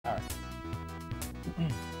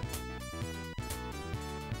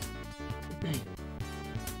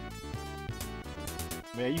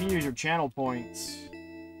Yeah, you can use your channel points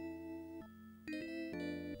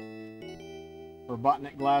for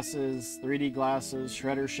botnet glasses, 3D glasses,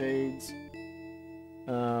 shredder shades.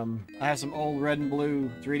 I have some old red and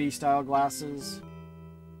blue 3D style glasses.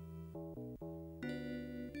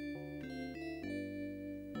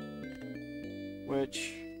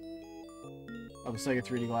 Which, the Sega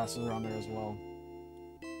 3D glasses are on there as well.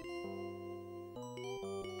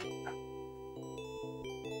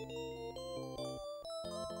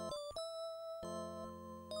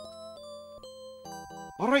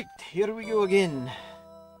 Alright, here we go again.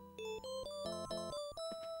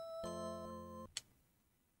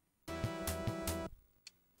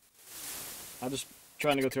 I'm just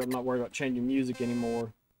trying to go through it. I'm not worried about changing music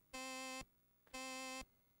anymore.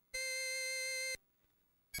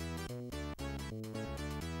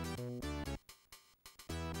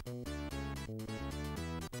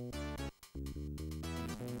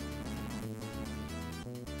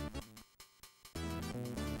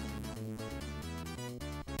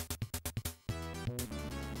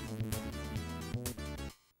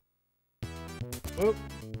 Oh,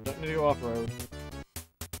 don't need to go off-road.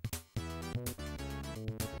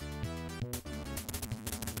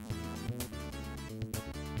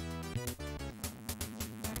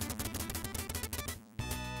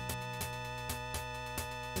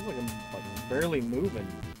 Feels like I'm barely moving.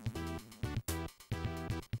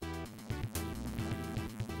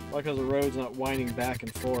 Like because the road's not winding back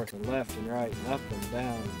and forth and left and right and up and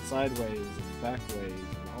down and sideways and backways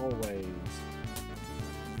and all ways.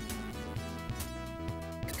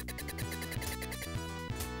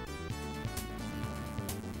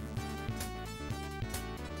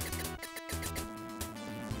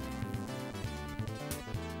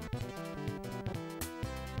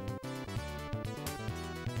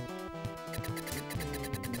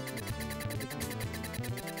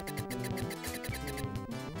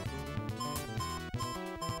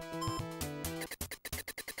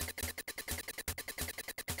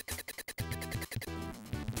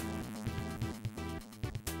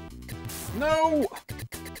 No!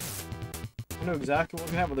 I know exactly what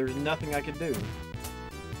can happen, but there's nothing I can do.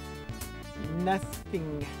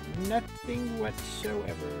 Nothing. Nothing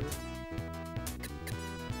whatsoever.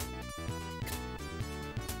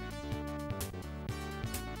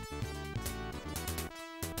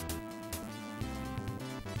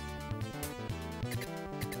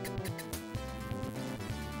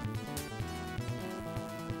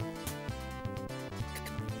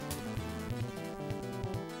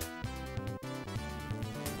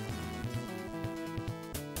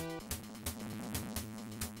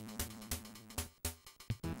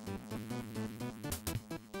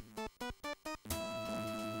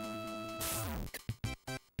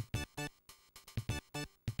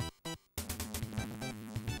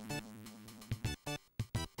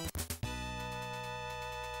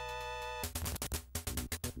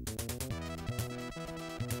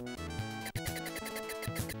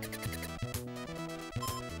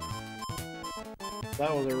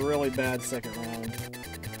 That was a really bad second round.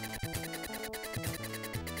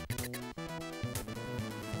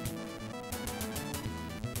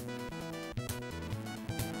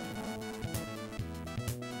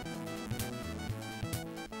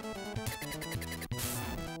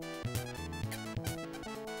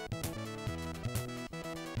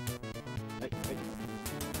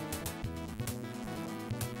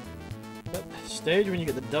 That stage when you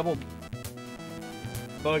get the double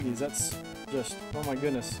buggies, that's just, oh my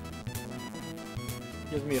goodness.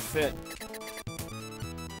 Gives me a fit.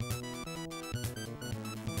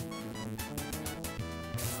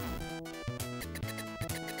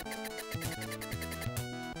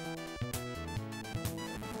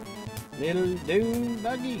 Little dune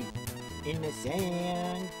buggy in the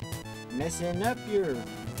sand, messing up your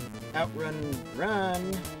outrun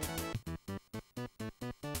run.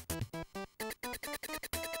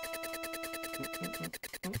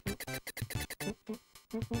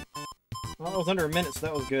 Well, it was under a minute, so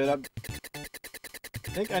that was good. I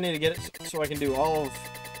think I need to get it so I can do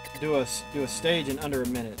do a stage in under a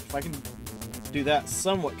minute. If I can do that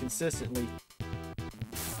somewhat consistently,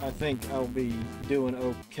 I think I'll be doing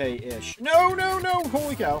okay-ish. No, no, no!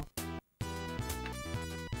 Holy cow!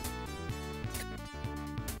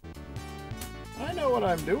 I know what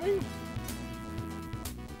I'm doing.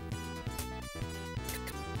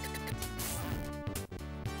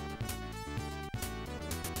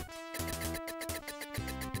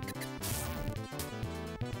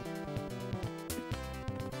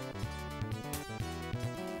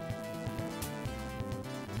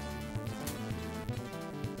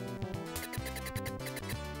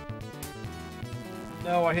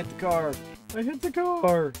 No, I hit the car. I hit the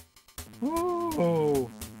car!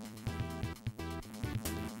 Oh!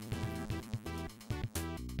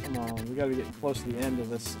 Come on, we gotta get close to the end of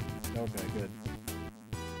this. Okay, good.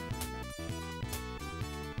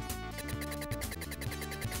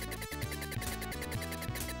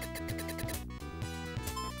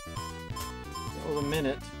 That was a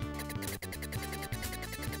minute.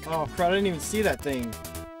 Oh crap, I didn't even see that thing.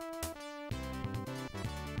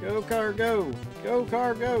 Go car, go! Go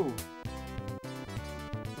car, go!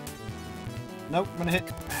 Nope, I'm gonna hit.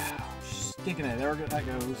 Stinking it, there that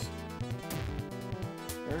goes.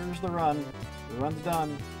 There's the run. The run's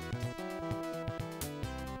done.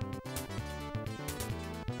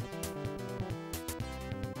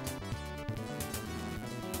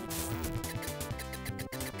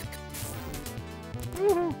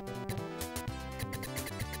 Woohoo!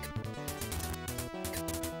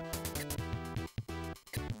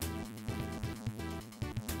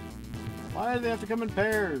 Why do they have to come in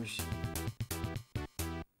pairs?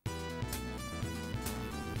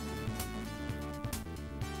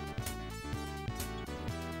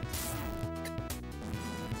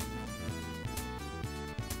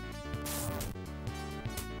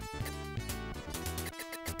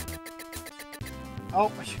 Oh,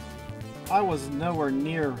 I was nowhere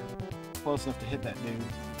near close enough to hit that dude.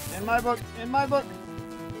 In my book! In my book!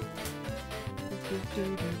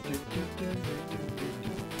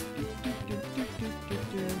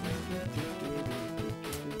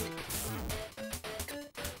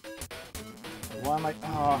 Why am I...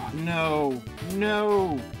 Oh, no!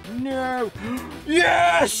 No! No!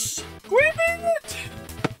 Yes! We beat it!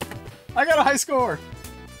 I got a high score!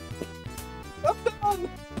 I'm done!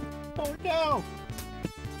 Holy cow!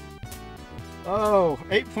 Oh,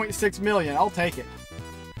 8.6 million. I'll take it.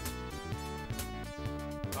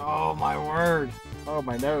 Oh, my word. Oh,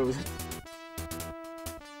 my nose.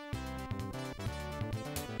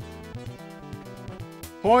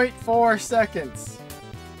 .4 seconds.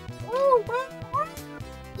 Oh,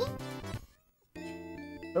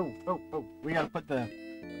 oh. We gotta put the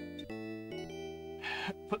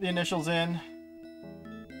initials in.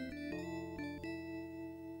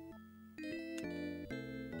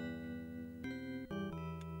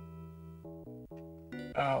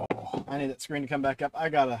 Oh, I need that screen to come back up. I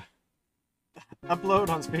gotta upload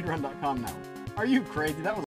on speedrun.com now. Are you crazy? That was